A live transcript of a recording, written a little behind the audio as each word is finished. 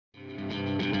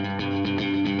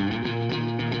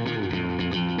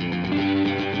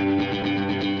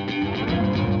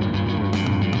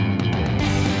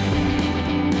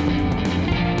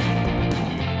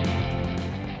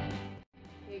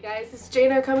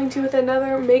here coming to you with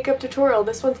another makeup tutorial.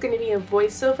 This one's going to be a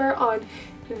voiceover on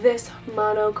this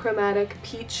monochromatic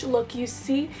peach look you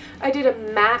see. I did a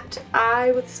matte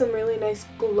eye with some really nice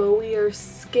glowier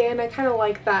skin. I kind of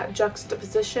like that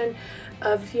juxtaposition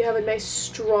of if you have a nice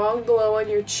strong glow on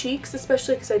your cheeks,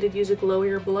 especially because I did use a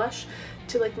glowier blush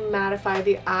to like mattify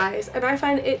the eyes. And I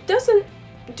find it doesn't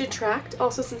detract.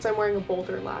 Also, since I'm wearing a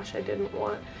bolder lash, I didn't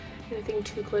want anything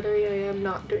too glittery. I am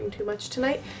not doing too much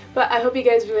tonight, but I hope you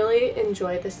guys really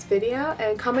enjoy this video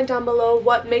and comment down below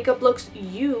what makeup looks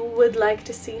you would like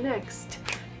to see next.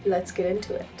 Let's get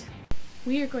into it.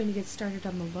 We are going to get started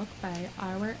on the look by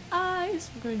our eyes.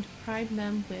 We're going to prime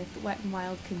them with Wet n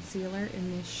Wild concealer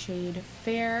in the shade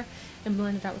Fair and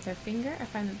blend it out with our finger. I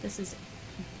find that this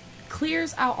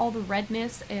clears out all the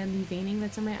redness and the veining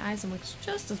that's in my eyes and works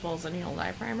just as well as any old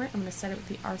eye primer. I'm going to set it with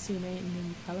the RCMA and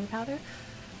Mini Color Powder.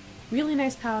 Really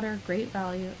nice powder, great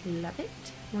value, love it.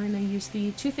 We're going to use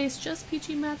the Too Faced Just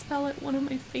Peachy Mattes palette, one of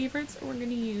my favorites. We're going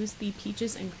to use the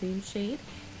Peaches and Cream shade.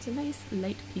 It's a nice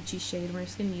light peachy shade. We're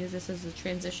just going to use this as a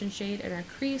transition shade in our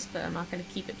crease, but I'm not going to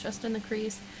keep it just in the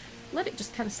crease. Let it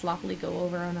just kind of sloppily go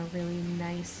over on a really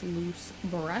nice loose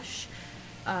brush.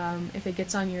 If it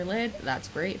gets on your lid, that's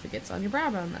great. If it gets on your brow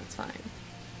bone, that's fine.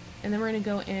 And then we're going to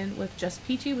go in with Just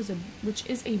Peachy, which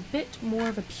is a bit more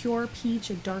of a pure peach,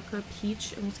 a darker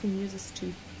peach. I'm just going to use this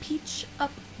to peach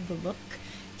up the look.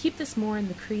 Keep this more in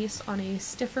the crease on a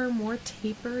stiffer, more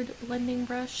tapered blending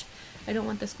brush. I don't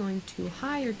want this going too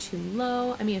high or too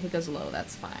low. I mean, if it goes low,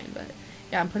 that's fine, but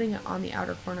yeah, I'm putting it on the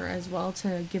outer corner as well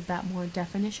to give that more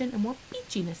definition and more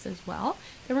peachiness as well.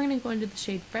 Then we're going to go into the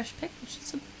shade Fresh Pick, which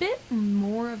is a bit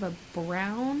more of a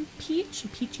brown peach, a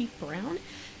peachy brown.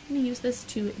 I'm going to use this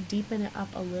to deepen it up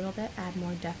a little bit, add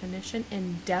more definition,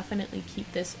 and definitely keep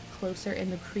this closer in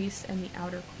the crease and the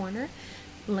outer corner.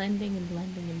 Blending and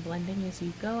blending and blending as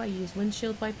you go. I use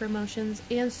windshield wiper motions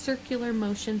and circular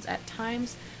motions at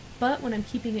times, but when I'm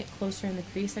keeping it closer in the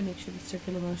crease, I make sure the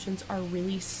circular motions are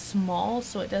really small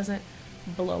so it doesn't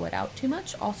blow it out too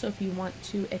much. Also, if you want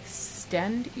to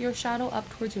extend your shadow up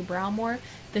towards your brow more,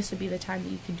 this would be the time that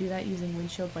you can do that using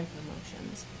windshield wiper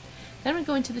motions. Then we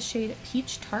go into the shade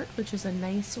Peach Tart, which is a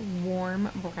nice warm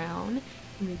brown.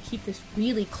 I'm going to keep this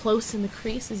really close in the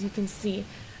crease. As you can see,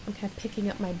 I'm kind of picking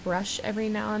up my brush every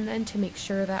now and then to make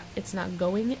sure that it's not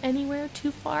going anywhere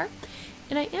too far.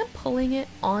 And I am pulling it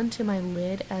onto my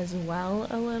lid as well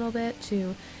a little bit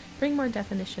to bring more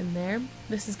definition there.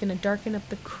 This is going to darken up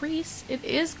the crease. It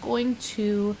is going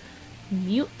to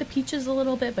mute the peaches a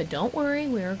little bit, but don't worry,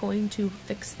 we are going to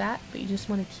fix that. But you just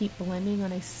want to keep blending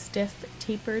on a stiff,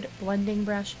 tapered blending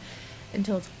brush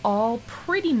until it's all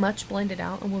pretty much blended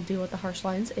out, and we'll deal with the harsh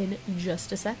lines in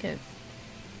just a second.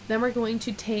 Then we're going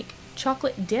to take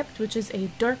Chocolate Dipped, which is a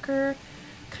darker,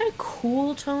 kind of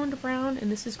cool toned brown,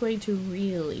 and this is going to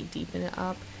really deepen it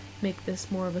up, make this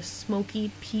more of a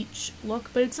smoky peach look,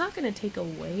 but it's not going to take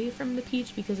away from the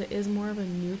peach because it is more of a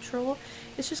neutral.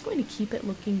 It's just going to keep it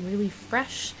looking really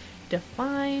fresh,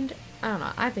 defined. I don't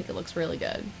know, I think it looks really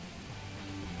good.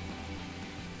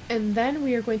 And then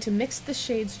we are going to mix the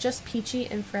shades Just Peachy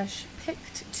and Fresh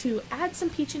Picked to add some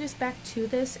peachiness back to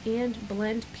this and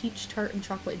blend Peach Tart and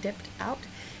Chocolate Dipped out,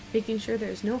 making sure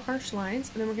there's no harsh lines.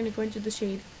 And then we're going to go into the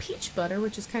shade Peach Butter,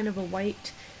 which is kind of a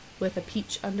white with a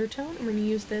peach undertone. I'm going to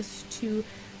use this to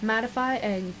mattify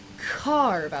and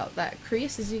carve out that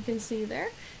crease, as you can see there.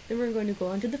 Then we're going to go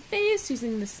onto the face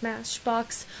using the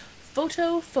Smashbox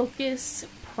Photo Focus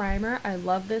Primer. I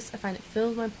love this. I find it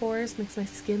fills my pores, makes my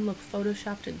skin look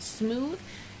photoshopped and smooth.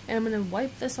 And I'm going to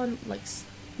wipe this on, like,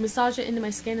 massage it into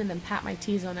my skin and then pat my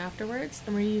T-zone afterwards.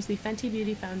 I'm going to use the Fenty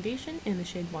Beauty Foundation in the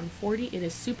shade 140. It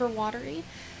is super watery.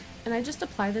 And I just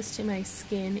apply this to my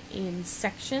skin in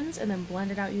sections and then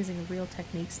blend it out using a Real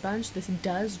Technique sponge. This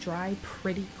does dry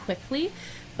pretty quickly,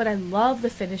 but I love the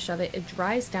finish of it. It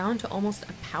dries down to almost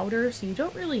a powder, so you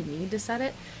don't really need to set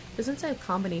it. But since I have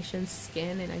combination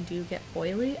skin and I do get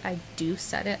oily, I do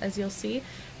set it, as you'll see.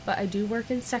 But I do work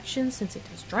in sections since it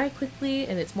does dry quickly,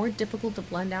 and it's more difficult to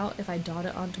blend out if I dot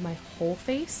it onto my whole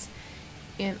face.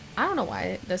 And I don't know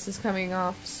why this is coming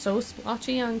off so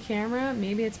splotchy on camera.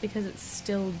 Maybe it's because it's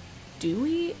still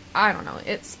dewy? I don't know.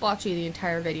 It's splotchy the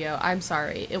entire video. I'm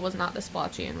sorry. It was not this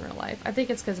splotchy in real life. I think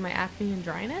it's because of my acne and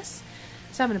dryness. I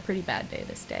was having a pretty bad day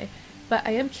this day. But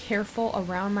I am careful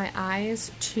around my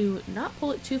eyes to not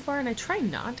pull it too far, and I try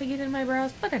not to get in my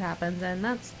brows, but it happens, and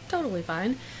that's totally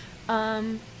fine.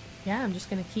 Yeah, I'm just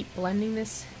going to keep blending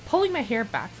this, pulling my hair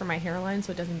back from my hairline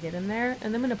so it doesn't get in there,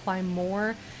 and then I'm going to apply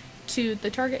more to the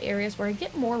target areas where I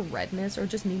get more redness or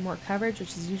just need more coverage,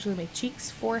 which is usually my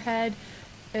cheeks, forehead,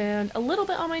 and a little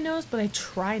bit on my nose, but I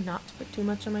try not to put too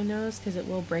much on my nose because it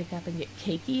will break up and get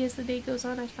cakey as the day goes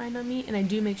on, I find on me. And I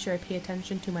do make sure I pay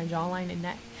attention to my jawline and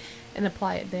neck and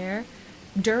apply it there.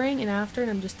 During and after, and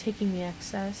I'm just taking the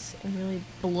excess and really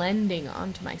blending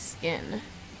onto my skin.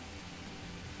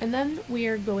 And then we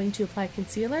are going to apply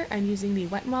concealer. I'm using the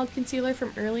Wet n Wild concealer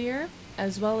from earlier,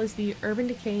 as well as the Urban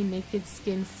Decay Naked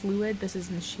Skin Fluid. This is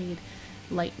in the shade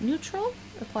Light Neutral.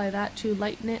 Apply that to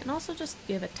lighten it and also just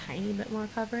give a tiny bit more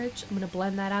coverage. I'm going to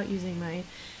blend that out using my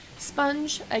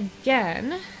sponge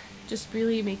again, just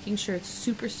really making sure it's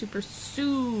super, super,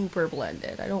 super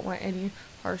blended. I don't want any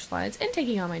harsh lines, and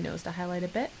taking on my nose to highlight a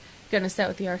bit. Gonna start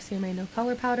with the RCMA No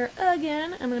Color Powder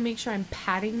again. I'm gonna make sure I'm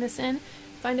patting this in.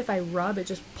 Find if I rub, it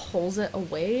just pulls it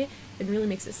away and really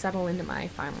makes it settle into my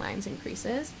fine lines and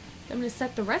creases. I'm going to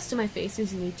set the rest of my face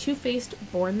using the Too Faced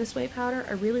Born This Way powder.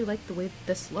 I really like the way that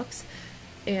this looks,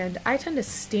 and I tend to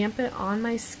stamp it on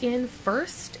my skin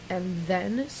first and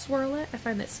then swirl it. I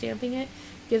find that stamping it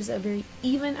gives a very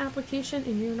even application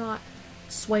and you're not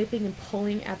swiping and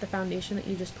pulling at the foundation that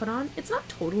you just put on. It's not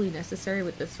totally necessary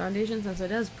with this foundation since it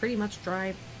is pretty much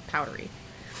dry powdery.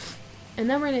 And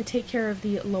then we're going to take care of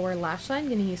the lower lash line. I'm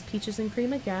going to use Peaches and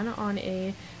Cream again on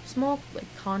a small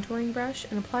contouring brush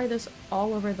and apply this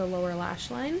all over the lower lash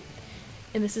line.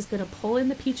 And this is going to pull in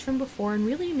the peach from before and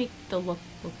really make the look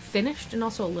finished and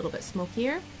also a little bit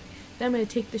smokier. Then I'm going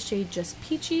to take the shade Just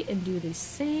Peachy and do the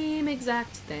same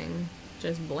exact thing.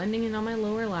 Just blending it on my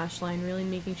lower lash line, really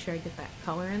making sure I get that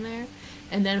color in there.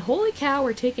 And then, holy cow,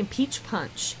 we're taking Peach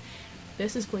Punch.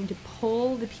 This is going to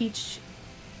pull the peach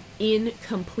in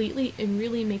completely and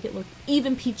really make it look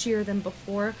even peachier than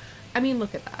before. I mean,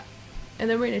 look at that. And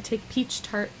then we're going to take Peach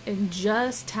Tart and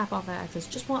just tap off that excess.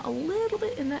 Just want a little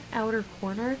bit in that outer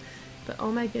corner. But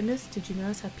oh my goodness, did you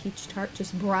notice how Peach Tart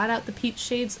just brought out the peach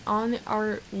shades on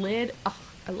our lid? Oh,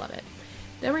 I love it.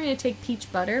 Then we're going to take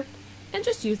Peach Butter and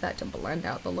just use that to blend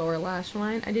out the lower lash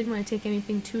line. I didn't want to take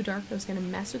anything too dark that was going to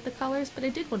mess with the colors, but I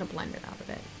did want to blend it out a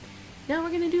bit. Now we're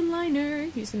going to do liner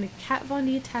using the Kat Von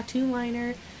D Tattoo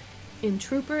Liner in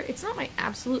Trooper. It's not my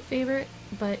absolute favorite,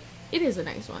 but it is a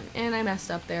nice one. And I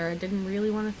messed up there. I didn't really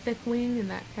want a thick wing, and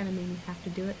that kind of made me have to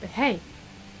do it. But hey,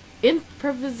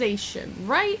 improvisation,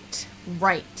 right?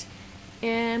 Right.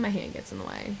 And my hand gets in the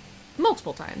way.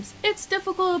 Multiple times. It's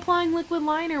difficult applying liquid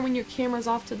liner when your camera's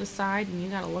off to the side and you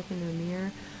gotta look in the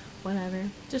mirror. Whatever.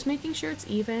 Just making sure it's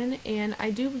even, and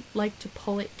I do like to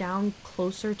pull it down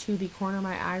closer to the corner of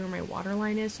my eye where my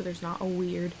waterline is so there's not a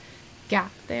weird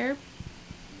gap there.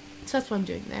 So that's what I'm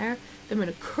doing there. Then I'm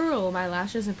going to curl my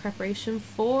lashes in preparation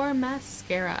for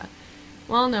mascara.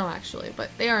 Well, no, actually, but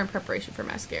they are in preparation for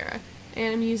mascara.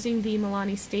 And I'm using the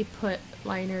Milani Stay Put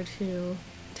liner to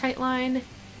tightline.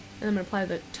 And I'm going to apply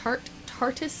the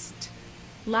Tartist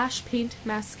Lash Paint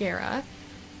Mascara.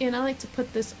 And I like to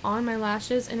put this on my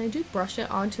lashes, and I do brush it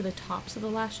onto the tops of the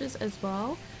lashes as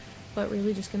well. But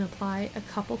really just going to apply a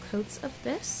couple coats of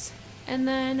this. And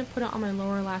then put it on my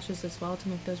lower lashes as well to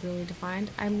make those really defined.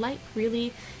 I like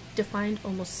really defined,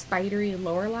 almost spidery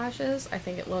lower lashes. I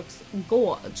think it looks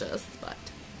gorgeous, but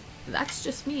that's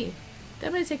just me. Then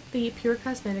I'm going to take the Pure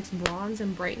Cosmetics Bronze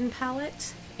and Brighten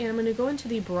palette, and I'm going to go into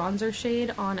the bronzer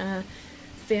shade on a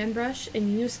fan brush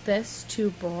and use this to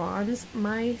bronze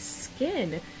my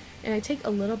skin. And I take a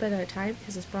little bit at a time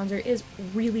because this bronzer is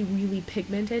really, really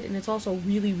pigmented, and it's also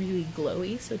really, really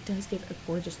glowy, so it does give a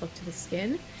gorgeous look to the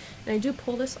skin. And I do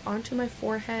pull this onto my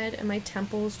forehead and my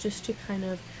temples just to kind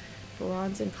of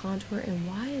bronze and contour. And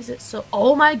why is it so...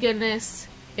 Oh my goodness!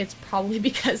 It's probably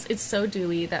because it's so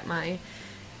dewy that my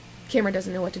camera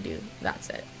doesn't know what to do. That's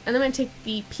it. And then I'm going to take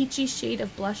the peachy shade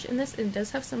of blush in this, and it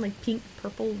does have some like pink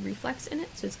purple reflex in it,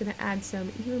 so it's going to add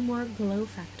some even more glow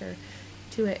factor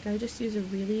to it. And I just use a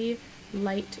really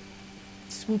light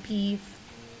swoopy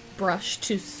brush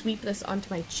to sweep this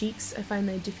onto my cheeks. I find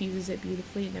that it diffuses it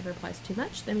beautifully. It never applies too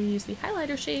much. Then we use the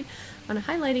highlighter shade on a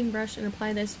highlighting brush and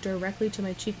apply this directly to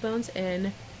my cheekbones,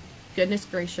 and goodness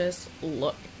gracious,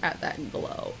 look at that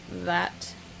glow.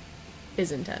 That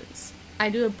is intense. I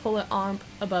do pull it on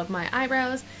above my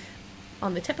eyebrows,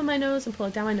 on the tip of my nose, and pull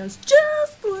it down my nose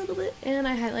just a little bit, and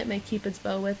I highlight my cupid's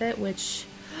bow with it, which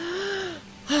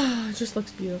just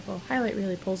looks beautiful. Highlight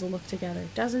really pulls a look together,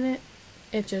 doesn't it?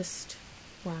 It just,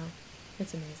 wow,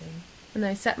 it's amazing. And then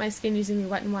I set my skin using the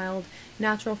Wet n Wild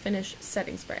Natural Finish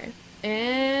Setting Spray.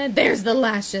 And there's the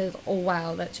lashes. Oh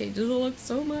wow, that changes the look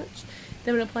so much.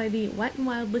 Then I'm going to apply the Wet n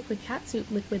Wild Liquid Catsuit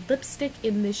Liquid Lipstick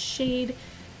in this shade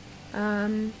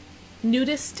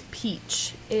Nudist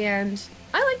Peach. And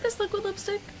I like this liquid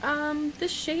lipstick.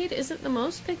 This shade isn't the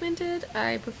most pigmented.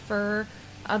 I prefer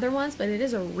other ones, but it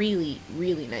is a really,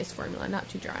 really nice formula, not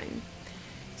too drying.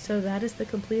 So that is the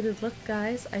completed look,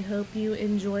 guys. I hope you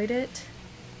enjoyed it.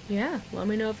 Yeah, let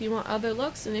me know if you want other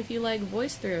looks and if you like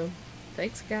voice through.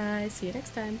 Thanks, guys. See you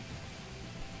next time.